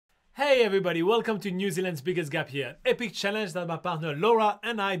Hey everybody, welcome to New Zealand's biggest gap year, epic challenge that my partner Laura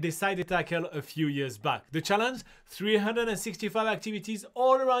and I decided to tackle a few years back. The challenge? 365 activities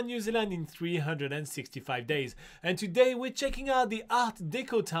all around New Zealand in 365 days. And today we're checking out the Art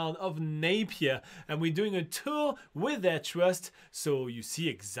Deco town of Napier and we're doing a tour with their trust so you see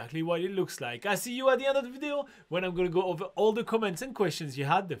exactly what it looks like. I'll see you at the end of the video when I'm going to go over all the comments and questions you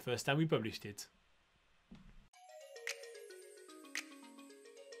had the first time we published it.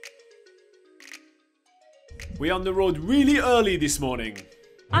 We're on the road really early this morning.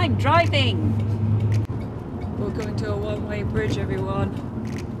 I'm driving! We're going to a one-way bridge, everyone.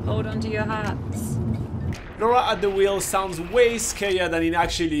 Hold on to your hats. Laura at the wheel sounds way scarier than it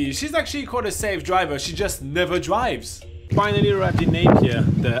actually is. She's actually quite a safe driver, she just never drives. Finally arrived in Napier,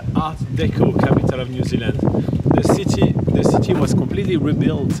 the Art Deco capital of New Zealand. The city was completely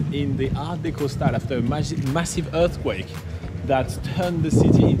rebuilt in the Art Deco style after a massive earthquake that turned the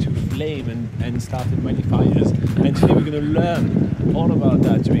city into flame and started many fires. And today we're going to learn all about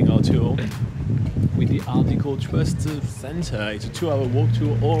that during our tour with the Art Deco Trust Center. It's a 2-hour walk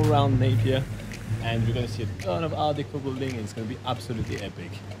tour all around Napier and we're going to see a ton of Art Deco building and it's going to be absolutely epic.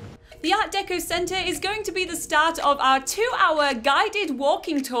 The Art Deco Centre is going to be the start of our 2-hour guided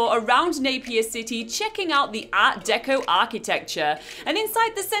walking tour around Napier City, checking out the Art Deco architecture. And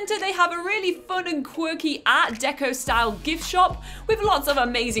inside the centre they have a really fun and quirky Art Deco style gift shop with lots of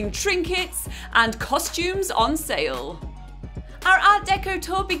amazing trinkets and costumes on sale. Our Art Deco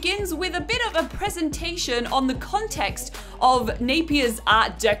tour begins with a bit of a presentation on the context of Napier's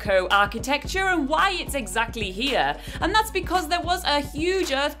Art Deco architecture and why it's exactly here. And that's because there was a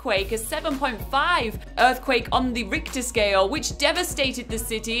huge earthquake, a 7.5 earthquake on the Richter scale, which devastated the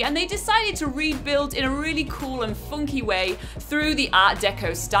city, and they decided to rebuild in a really cool and funky way through the Art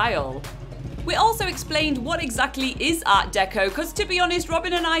Deco style. We also explained what exactly is Art Deco, because to be honest,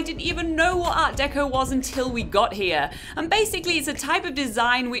 Robin and I didn't even know what Art Deco was until we got here. And basically it's a type of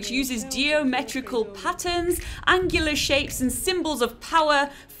design which uses geometrical patterns, angular shapes and symbols of power,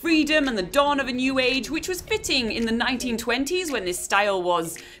 freedom and the dawn of a new age, which was fitting in the 1920s when this style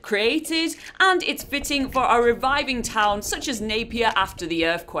was created, and it's fitting for a reviving town such as Napier after the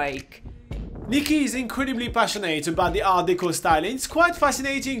earthquake. Nikki is incredibly passionate about the Art Deco style. It's quite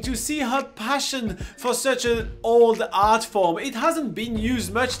fascinating to see her passion for such an old art form. It hasn't been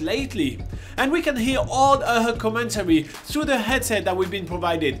used much lately. And we can hear all her commentary through the headset that we've been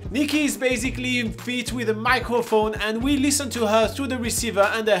provided. Nikki is basically fit with a microphone and we listen to her through the receiver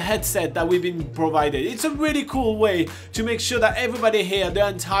and the headset that we've been provided. It's a really cool way to make sure that everybody hears the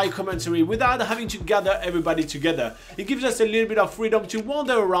entire commentary without having to gather everybody together. It gives us a little bit of freedom to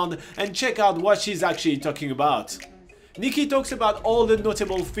wander around and check out what she's actually talking about. Nikki talks about all the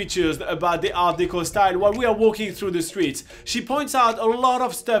notable features about the Art Deco style while we are walking through the streets. She points out a lot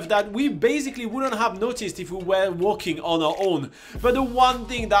of stuff that we basically wouldn't have noticed if we were walking on our own. But the one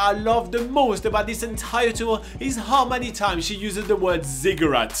thing that I love the most about this entire tour is how many times she uses the word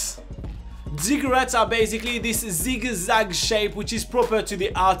ziggurats. Ziggurats are basically this zigzag shape which is proper to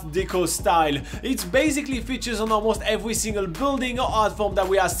the Art Deco style. It basically features on almost every single building or art form that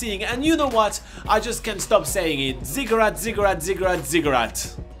we are seeing, and you know what? I just can't stop saying it. Ziggurat, ziggurat, ziggurat,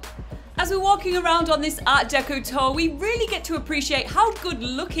 ziggurat. As we're walking around on this Art Deco tour, we really get to appreciate how good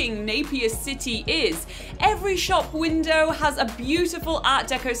looking Napier City is. Every shop window has a beautiful Art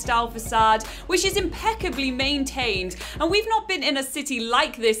Deco style facade, which is impeccably maintained. And we've not been in a city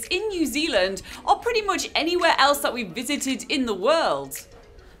like this in New Zealand or pretty much anywhere else that we've visited in the world.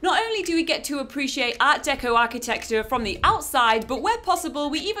 Not only do we get to appreciate Art Deco architecture from the outside, but where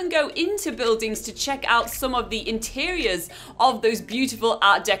possible we even go into buildings to check out some of the interiors of those beautiful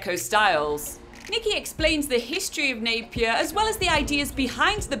Art Deco styles. Nikki explains the history of Napier as well as the ideas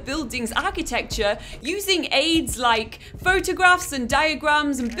behind the building's architecture using aids like photographs and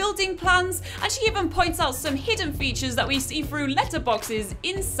diagrams and building plans, and she even points out some hidden features that we see through letterboxes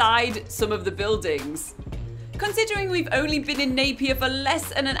inside some of the buildings. Considering we've only been in Napier for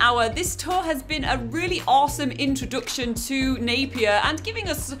less than an hour, this tour has been a really awesome introduction to Napier and giving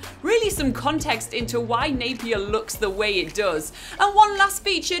us really some context into why Napier looks the way it does. And one last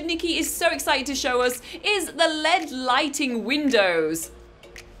feature Nikki is so excited to show us is the LED lighting windows.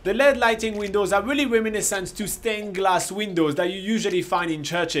 The LED lighting windows are really reminiscent to stained glass windows that you usually find in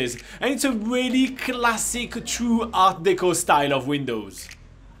churches, and it's a really classic true Art Deco style of windows.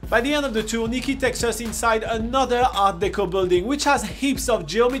 By the end of the tour, Nikki takes us inside another Art Deco building which has heaps of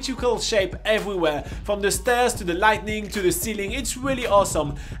geometrical shape everywhere, from the stairs to the lighting to the ceiling. It's really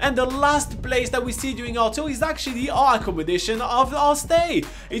awesome. And the last place that we see during our tour is actually our accommodation of our stay.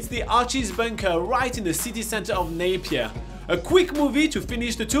 It's the Archie's Bunker right in the city center of Napier. a quick movie to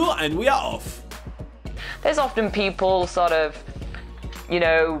finish the tour and we are off. There's often people sort of, you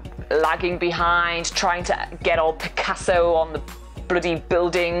know, lagging behind, trying to get all Picasso on the bloody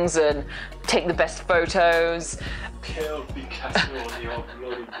buildings and take the best photos. Kill Picasso on your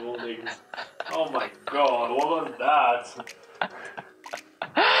bloody buildings. Oh my god, what was that?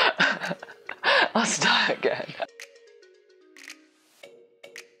 I'll start again.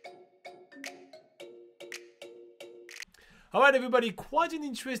 Alright everybody, quite an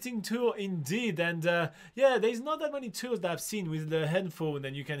interesting tour indeed, and yeah, there's not that many tours that I've seen with the headphone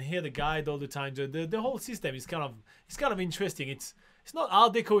and you can hear the guide all the time. The whole system is kind of interesting. It's not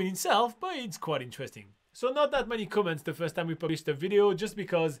Art Deco in itself, but it's quite interesting. So not that many comments the first time we published a video, just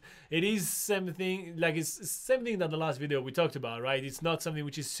because it is something like it's same thing than the last video we talked about, right? It's not something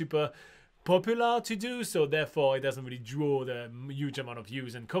which is super popular to do, so therefore it doesn't really draw the huge amount of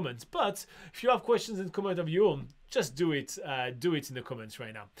views and comments. But if you have questions and comments of your own, just do it in the comments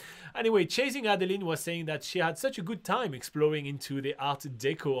right now. Anyway, Chasing Adeline was saying that she had such a good time exploring into the Art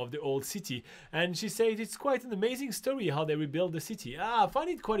Deco of the old city, and she said it's quite an amazing story how they rebuilt the city. I find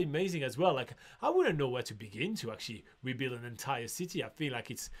it quite amazing as well. Like, I wouldn't know where to begin to actually rebuild an entire city. I feel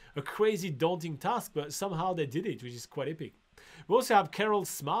like it's a crazy daunting task, but somehow they did it, which is quite epic. We also have Carol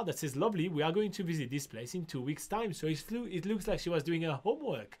Smart that says, lovely, we are going to visit this place in 2 weeks time. So it looks like she was doing her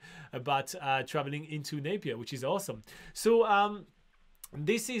homework about traveling into Napier, which is awesome. So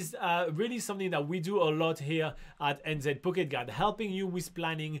this is really something that we do a lot here at NZ Pocket Guide, helping you with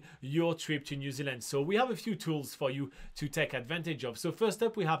planning your trip to New Zealand. So we have a few tools for you to take advantage of. So first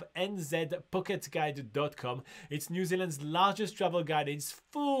up, we have nzpocketguide.com. It's New Zealand's largest travel guide. It's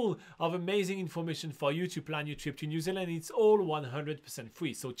full of amazing information for you to plan your trip to New Zealand. It's all 100%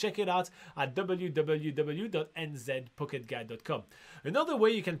 free. So check it out at www.nzpocketguide.com. Another way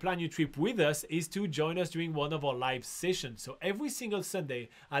you can plan your trip with us is to join us during one of our live sessions. So every single Sunday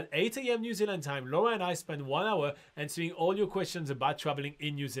at 8 AM New Zealand time, Laura and I spend 1 hour answering all your questions about traveling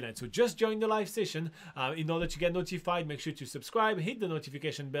in New Zealand. So just join the live session. In order to get notified, make sure to subscribe, hit the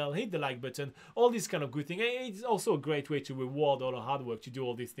notification bell, hit the like button, all these kind of good things. It's also a great way to reward all the hard work to do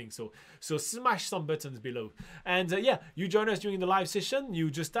all these things. So smash some buttons below. And yeah, you join us during the live session.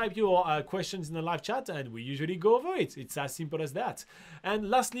 You just type your questions in the live chat and we usually go over it. It's as simple as that. And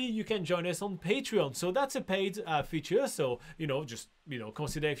lastly, you can join us on Patreon. So that's a paid feature. So, just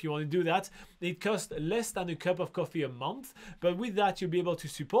consider if you want to do that. It costs less than a cup of coffee a month, but with that you'll be able to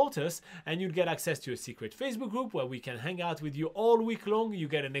support us and you'll get access to a secret Facebook group where we can hang out with you all week long. You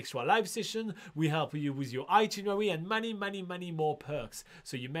get an extra live session, we help you with your itinerary, and many more perks,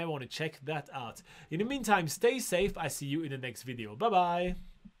 so you may want to check that out. In the meantime, stay safe. I see you in the next video. Bye bye.